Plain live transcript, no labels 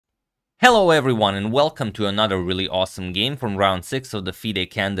Hello everyone and welcome to another really awesome game from round 6 of the FIDE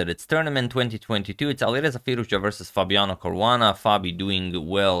Candidates Tournament 2022. It's Alireza Firouzja versus Fabiano Caruana. Fabi doing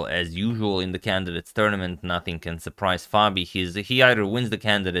well as usual in the Candidates Tournament. Nothing can surprise Fabi. He either wins the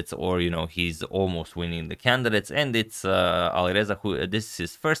Candidates or, he's almost winning the Candidates. And it's Alireza who, this is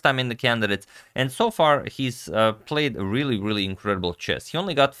his first time in the Candidates. And so far he's played really incredible chess. He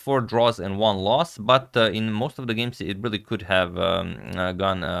only got 4 draws and 1 loss, but in most of the games it really could have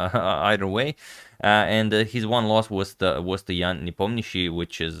gone either way, and his one loss was the Jan Nepomniachtchi,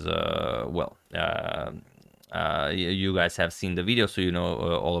 which is you guys have seen the video, so you know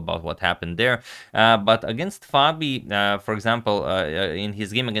all about what happened there. But against Fabi, for example, in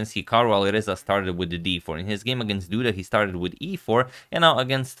his game against Hikaru, Alireza started with the d4. In his game against Duda, he started with e4, and now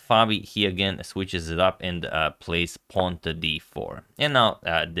against Fabi, he again switches it up and plays pawn to d4. And now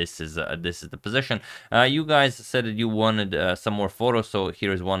this is the position. You guys said that you wanted some more photos, so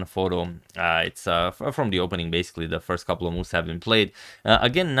here is one photo. It's from the opening. Basically, the first couple of moves have been played.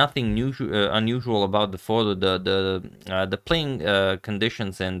 Again, nothing unusual about the photo. The playing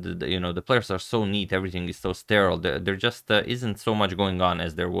conditions and the players are so neat. Everything is so sterile. There just isn't so much going on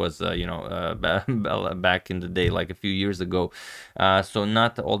as there was back in the day, like a few years ago. So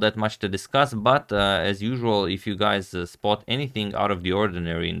not all that much to discuss. But as usual, if you guys spot anything out of the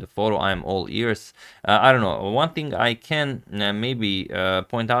ordinary in the photo, I'm all ears. I don't know. One thing I can maybe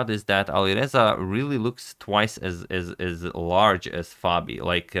point out is that Alireza really looks twice as large as Fabi.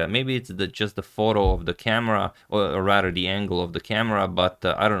 Like maybe it's just the photo of the camera, or rather the angle of the camera, but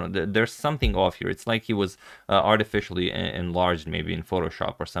I don't know, there's something off here. It's like he was artificially enlarged, maybe in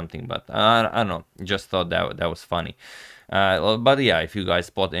Photoshop or something, but I don't know, just thought that was funny. But yeah, if you guys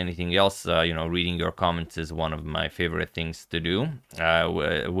spot anything else, reading your comments is one of my favorite things to do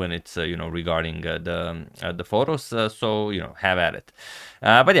when it's regarding the photos. So have at it.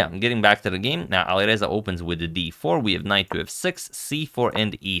 But yeah, getting back to the game now. Alireza opens with the d4. We have knight to f6, c4,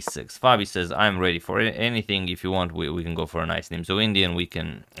 and e6. Fabi says, "I'm ready for anything. If you want, we can go for a nice Nimzo-Indian. We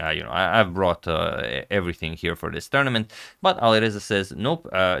can, I've brought everything here for this tournament." But Alireza says, "Nope,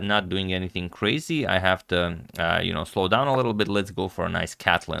 not doing anything crazy. I have to, slow down a little bit. Let's go for a nice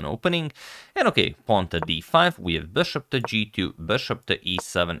Catalan opening." And okay, pawn to d5. We have bishop to g2, bishop to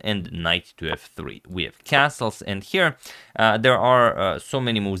e7, and knight to f3. We have castles, and here there are so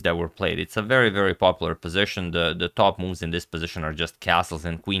many moves that were played. It's a very popular position. The top moves in this position are just castles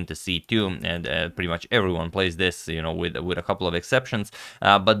and queen to c2, and pretty much everyone plays this, with a couple of exceptions.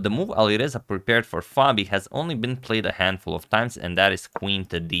 But the move Alireza prepared for Fabi has only been played a handful of times, and that is queen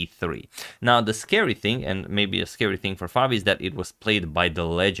to d3. Now the scary thing, and maybe a scary thing for Fabi, is that it was played by the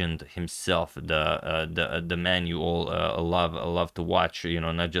legend himself, the man you all love to watch,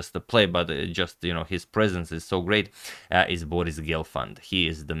 not just the play, but just his presence is so great, is Boris Gelfand. He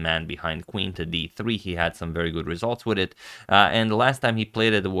is the man behind queen to d3. He had some very good results with it, and the last time he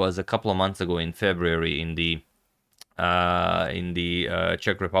played it was a couple of months ago in February in the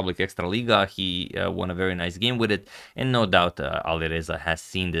Czech Republic Extraliga. He won a very nice game with it, and no doubt Alireza has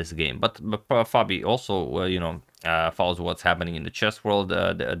seen this game. But Fabi also, follows what's happening in the chess world.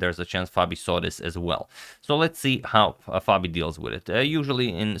 There's a chance Fabi saw this as well. So let's see how Fabi deals with it.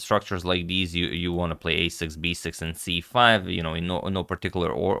 Usually in structures like these, you want to play a6, b6, and c5, in no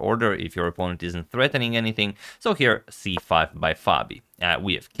particular order if your opponent isn't threatening anything. So here, c5 by Fabi.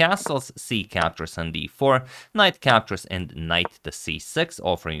 We have castles, c captures on d4, knight captures and knight to c6,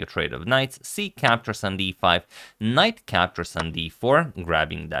 offering a trade of knights, c captures on d5, knight captures on d4,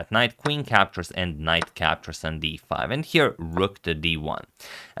 grabbing that knight, queen captures and knight captures on d5, and here rook to d1.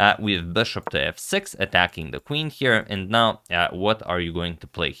 We have bishop to f6, attacking the queen here, and now what are you going to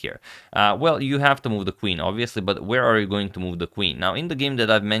play here? Well, you have to move the queen, obviously, but where are you going to move the queen? Now, in the game that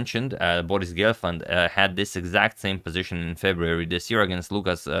I've mentioned, Boris Gelfand had this exact same position in February this year against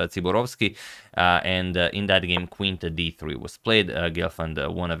Lukas Tsiborovsky, and in that game queen to d3 was played. Gelfand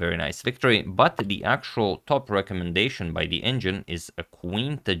won a very nice victory, but the actual top recommendation by the engine is a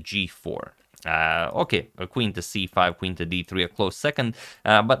queen to g4. Okay, a queen to c5, queen to d3, a close second,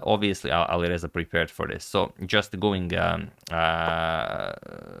 but obviously Alireza prepared for this. So just going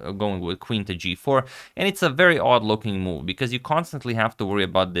with queen to g4, and it's a very odd looking move because you constantly have to worry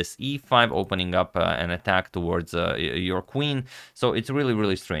about this e5 opening up an attack towards your queen. So it's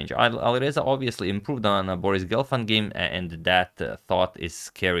really strange. Alireza obviously improved on a Boris Gelfand game, and that thought is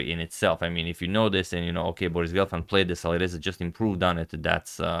scary in itself. I mean, if you know this and okay, Boris Gelfand played this, Alireza just improved on it.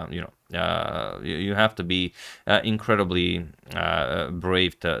 That's you have to be incredibly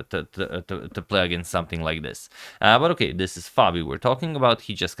brave to play against something like this. But okay, this is Fabi we're talking about.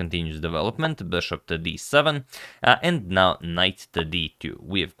 He just continues development. Bishop to d7, and now knight to d2.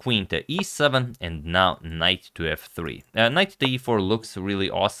 We have queen to e7, and now knight to f3. Knight to e4 looks really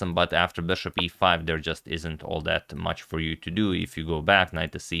awesome, but after bishop e5, there just isn't all that much for you to do. If you go back,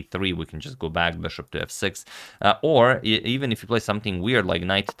 knight to c3, we can just go back, bishop to f6, or even if you play something weird like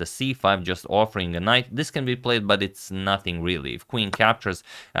knight to c5, just offering a knight, this can be played, but it's nothing really. If queen captures,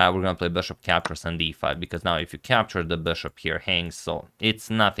 we're gonna play bishop captures on d5, because now if you capture, the bishop here hangs, so it's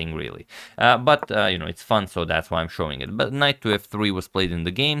nothing really. But you know, it's fun, so that's why I'm showing it. But knight to f3 was played in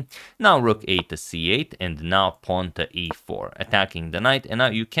the game. Now rook a to c8, and now pawn to e4, attacking the knight. And now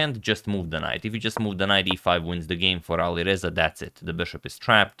you can't just move the knight. If you just move the knight, e5 wins the game for Alireza. That's it. The bishop is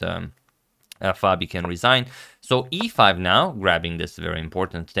trapped. Fabi can resign. So e5 now, grabbing this very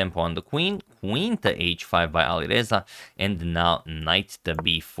important tempo on the queen. Queen to h5 by Alireza, and now knight to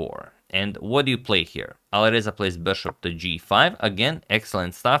b4. And what do you play here? Alireza plays bishop to g5. Again,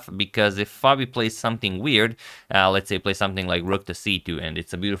 excellent stuff, because if Fabi plays something weird, let's say play something like rook to c2, and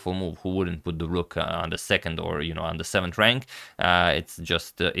it's a beautiful move, who wouldn't put the rook on the second or, you know, on the 7th rank? It's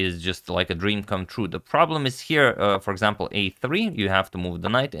just is just like a dream come true. The problem is here, for example, a3, you have to move the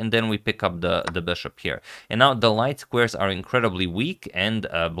knight, and then we pick up the bishop here. And now the light squares are incredibly weak, and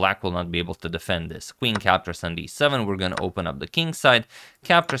black will not be able to defend this. Queen captures on d7, we're going to open up the king side,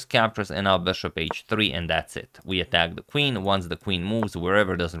 captures, and now bishop h3, and that's it. We attack the queen. Once the queen moves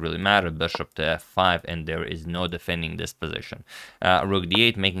wherever, doesn't really matter, bishop to f5, and there is no defending this position. Rook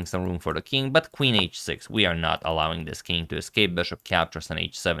d8, making some room for the king, but queen h6, we are not allowing this king to escape. Bishop captures on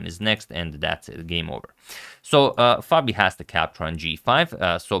h7 is next, and that's it, game over. So Fabi has to capture on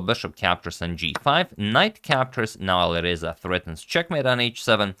g5, so bishop captures on g5, knight captures, now Alireza threatens checkmate on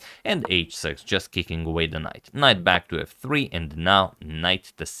h7, and h6, just kicking away the knight. Knight back to f3, and now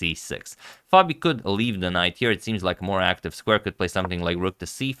knight to c6. Fabi could leave the knight here. It seems like a more active square. Could play something like rook to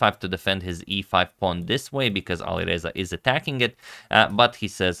c5 to defend his e5 pawn this way, because Alireza is attacking it, but he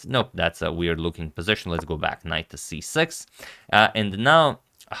says, nope, that's a weird looking position, let's go back, knight to c6, and now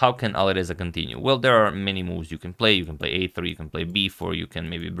how can Alireza continue? Well, there are many moves you can play. You can play a3, you can play b4, you can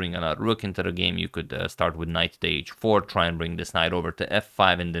maybe bring another rook into the game. You could start with knight to h4, try and bring this knight over to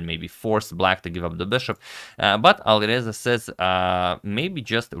f5, and then maybe force black to give up the bishop. But Alireza says maybe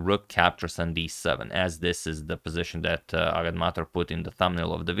just rook captures on d7, as this is the position that agadmator put in the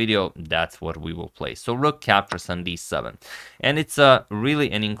thumbnail of the video. That's what we will play. So rook captures on d7, and it's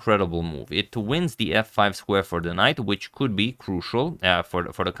really an incredible move. It wins the f5 square for the knight, which could be crucial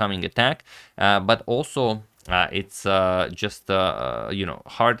for the coming attack, but also it's just you know,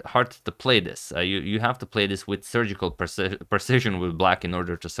 hard to play this. You have to play this with surgical precision with black in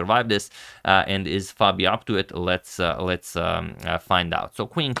order to survive this. And is Fabi up to it? Let's find out. So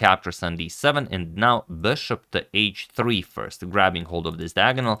queen captures on d7, and now bishop to h3 first, grabbing hold of this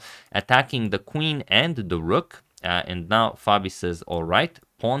diagonal, attacking the queen and the rook. And now Fabi says, all right,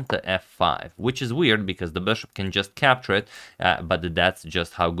 pawn to f5, which is weird because the bishop can just capture it, but that's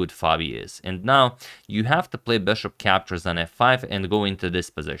just how good Fabi is. And now you have to play bishop captures on f5 and go into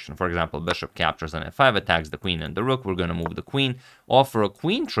this position. For example, bishop captures on f5, attacks the queen and the rook. We're going to move the queen, offer a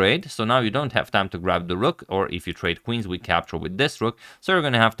queen trade, so now you don't have time to grab the rook, or if you trade queens, we capture with this rook. So you're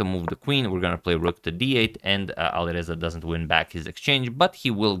going to have to move the queen. We're going to play rook to d8, and Alireza doesn't win back his exchange, but he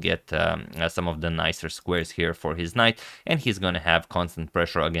will get some of the nicer squares here for his knight, and he's going to have constant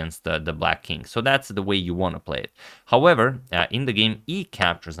pressure against the black king. So that's the way you want to play it. However, in the game, e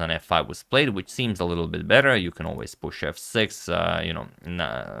captures on f5 was played, which seems a little bit better. You can always push f6, you know,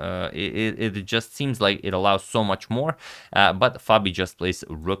 it just seems like it allows so much more, but Fabi just plays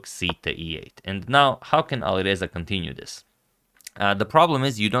rook c to e8. And now, how can Alireza continue this? The problem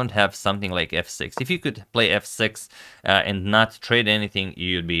is you don't have something like f6. If you could play f6 and not trade anything,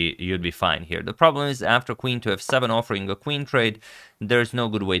 you'd be fine here. The problem is after queen to f7 offering a queen trade, there's no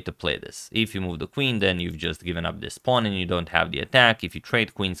good way to play this. If you move the queen, then you've just given up this pawn and you don't have the attack. If you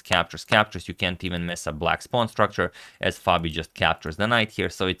trade queens, captures, you can't even mess up black's pawn structure, as Fabi just captures the knight here.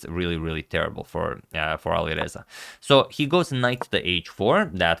 So it's really terrible for Alireza. So he goes knight to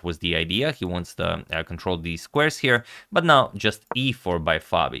h4. That was the idea. He wants to control these squares here, but now just e4 by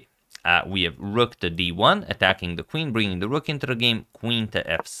Fabi. We have rook to d1, attacking the queen, bringing the rook into the game, queen to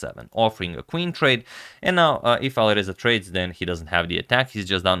f7, offering a queen trade. And now, if Alireza trades, then he doesn't have the attack, he's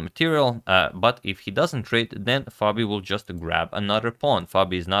just down material. But if he doesn't trade, then Fabi will just grab another pawn.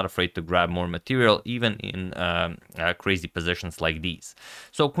 Fabi is not afraid to grab more material, even in crazy positions like these.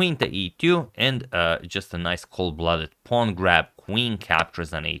 So queen to e2, and just a nice cold-blooded pawn grab, queen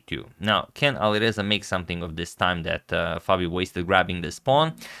captures on a2. Now, can Alireza make something of this time that Fabi wasted grabbing this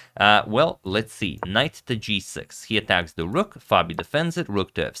pawn? Well, let's see. Knight to g6. He attacks the rook. Fabi defends it.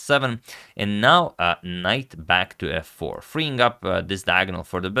 Rook to f7. And now knight back to f4, freeing up this diagonal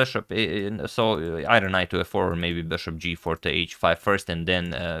for the bishop. So either knight to f4 or maybe bishop g4 to h5 first, and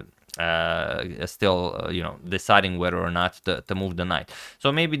then still deciding whether or not to move the knight.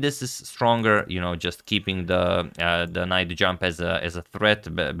 So maybe this is stronger, just keeping the knight jump as a threat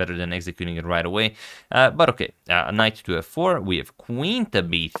better than executing it right away. But okay, knight to f4. We have queen to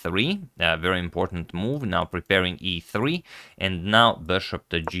b3, very important move. Now preparing e3, and now bishop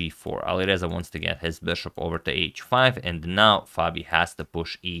to g4. Alireza wants to get his bishop over to h5, and now Fabi has to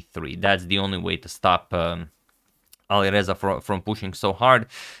push e3. That's the only way to stop Alireza from pushing so hard.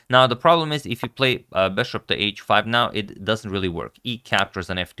 Now the problem is if you play bishop to h5 now, it doesn't really work. E captures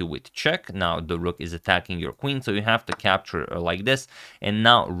on f2 with check. Now the rook is attacking your queen, so you have to capture like this. And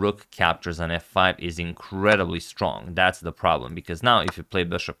now rook captures on f5 is incredibly strong. That's the problem, because now if you play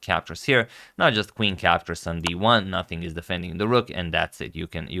bishop captures here, now just queen captures on d1, nothing is defending the rook, and that's it. You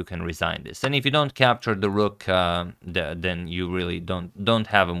can resign this. And if you don't capture the rook, then you really don't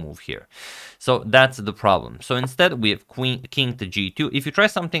have a move here. So that's the problem. So instead we have king to g2. If you try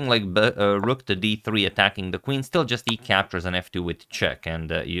something like rook to d3 attacking the queen, still just e captures on f2 with check, and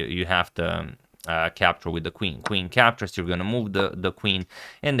you have to capture with the queen. Queen captures, you're going to move the queen,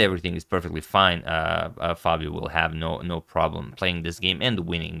 and everything is perfectly fine. Fabi will have no problem playing this game and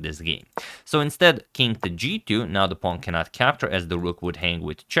winning this game. So instead, king to g2. Now the pawn cannot capture as the rook would hang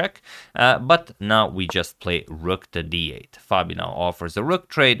with check, but now we just play rook to d8. Fabi now offers a rook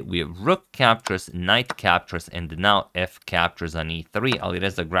trade. We have rook captures, knight captures, and now f captures on e3.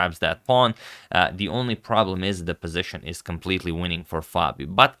 Alireza grabs that pawn. The only problem is the position is completely winning for Fabi,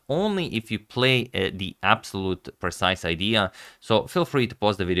 but only if you play the absolute precise idea. So feel free to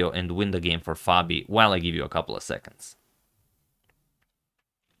pause the video and win the game for Fabi while I give you a couple of seconds.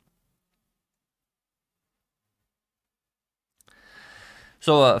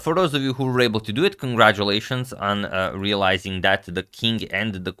 So for those of you who were able to do it, congratulations on realizing that the king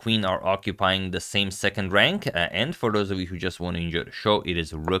and the queen are occupying the same second rank. And for those of you who just want to enjoy the show, it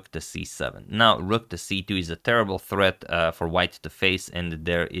is rook to c7. Now, rook to c2 is a terrible threat for white to face, and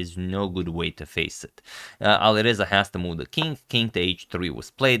there is no good way to face it. Alireza has to move the king. King to h3 was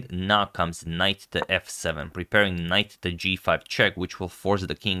played. Now comes knight to f7, preparing knight to g5 check, which will force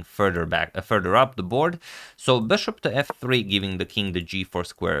the king further up the board. So bishop to f3, giving the king the g4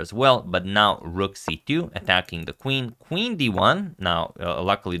 square as well, but now rook c2 attacking the queen. Queen d1. Now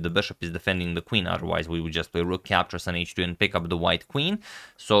luckily the bishop is defending the queen, otherwise we would just play rook captures on h2 and pick up the white queen,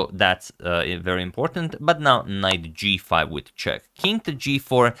 so that's very important. But now knight g5 with check, king to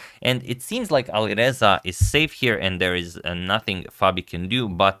g4, and it seems like Alireza is safe here and there is nothing Fabi can do,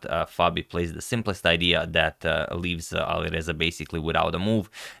 but Fabi plays the simplest idea that leaves Alireza basically without a move,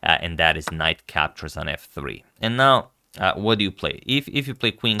 and that is knight captures on f3. And now what do you play? If you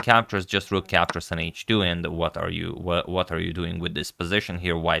play queen captures, just rook captures on h2, and what are you doing with this position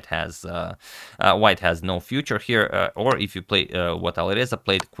here? White has no future here. Or if you play what Alireza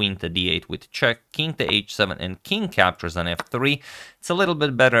played, queen to d8 with check, king to h7, and king captures on f3. It's a little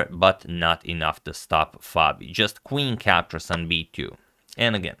bit better, but not enough to stop Fabi. Just queen captures on b2.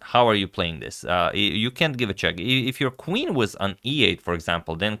 And again, how are you playing this? You can't give a check. If your queen was on e8, for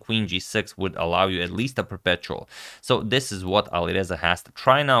example, then queen g6 would allow you at least a perpetual. So this is what Alireza has to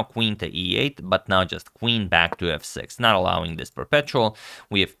try now. Queen to e8, but now just queen back to f6, not allowing this perpetual.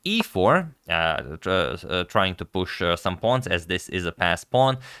 We have e4, trying to push some pawns, as this is a pass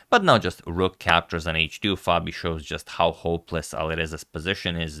pawn, but now just rook captures on h2. Fabi shows just how hopeless Alireza's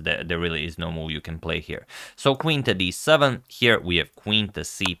position is. There really is no move you can play here. So queen to d7. Here we have queen to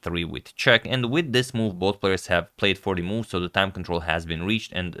c3 with check, and with this move both players have played 40 moves, so the time control has been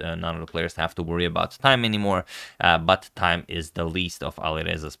reached, and none of the players have to worry about time anymore, but time is the least of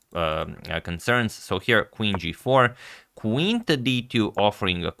Alireza's concerns. So here queen g4, queen to d2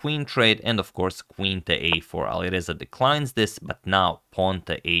 offering a queen trade, and of course queen to a4. Alireza declines this, but now pawn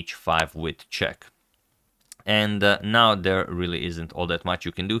to h5 with check. And now there really isn't all that much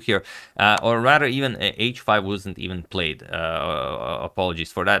you can do here, or rather even h5 wasn't even played.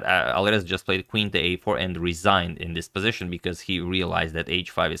 Apologies for that. Alireza just played queen to a4 and resigned in this position because he realized that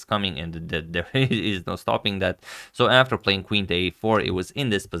h5 is coming and that there is no stopping that. So after playing queen to a4, it was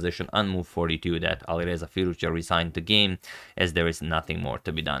in this position on move 42 that Alireza Firouzja resigned the game, as there is nothing more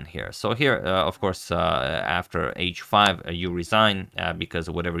to be done here. So here, of course, after h5, you resign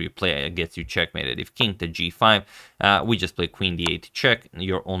because whatever you play gets you checkmated. If king to g4, d5. We just play queen d8 check.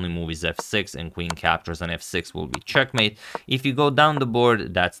 Your only move is f6, and queen captures on f6 will be checkmate. If you go down the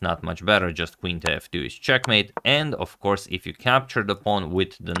board, that's not much better. Just queen to f2 is checkmate. And of course, if you capture the pawn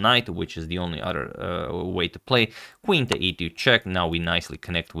with the knight, which is the only other way to play, queen to e2 check. Now we nicely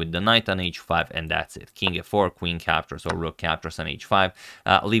connect with the knight on h5, and that's it. King f4, queen captures or rook captures on h5,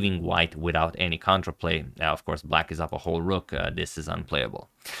 leaving white without any counterplay. Of course, black is up a whole rook. This is unplayable.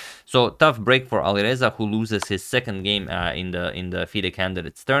 So tough break for Alireza, who loses his second game in the FIDE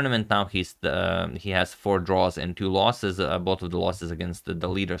Candidates Tournament. Now he has 4 draws and 2 losses, both of the losses against the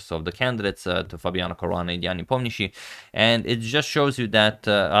leaders of the candidates, to Fabiano, Caruana, and Yanni Pomnici. And it just shows you that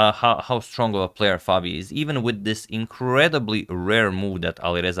how strong of a player Fabi is, even with this incredibly rare move that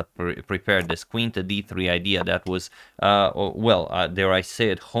Alireza prepared, this queen to d3 idea that was, dare I say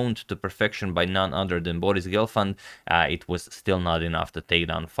it, honed to perfection by none other than Boris Gelfand. It was still not enough to take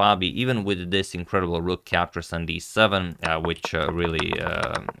down Fabi, even with this incredible rook captures on d7, which really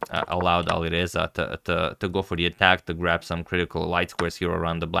allowed Alireza to go for the attack, to grab some critical light squares here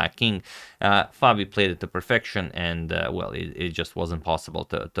around the black king. Fabi played it to perfection, and it just wasn't possible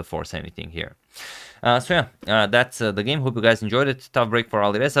to force anything here. That's the game. Hope you guys enjoyed it. Tough break for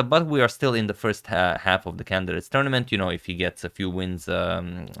Alireza, but we are still in the first half of the Candidates Tournament. You know, if he gets a few wins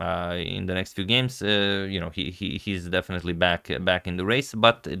in the next few games, you know, he's definitely back in the race,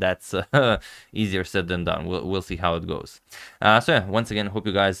 but that's easier said than done. We'll see how it goes. Once again, hope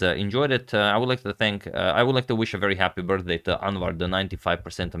you guys enjoyed it. I would like to wish a very happy birthday to Anwar, the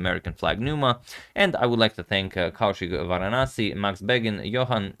 95% American flag Numa, and I would like to thank Kaushik Varanasi, Max Begin,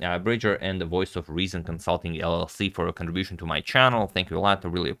 Johan Bridger, and the Voice of Reason Consulting LLC for a contribution to my channel. Thank you a lot. I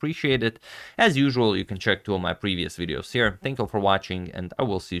really appreciate it. As usual, you can check 2 of my previous videos here. Thank you all for watching, and I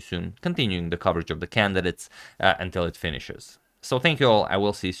will see you soon, continuing the coverage of the candidates until it finishes. So thank you all. I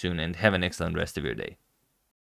will see you soon, and have an excellent rest of your day.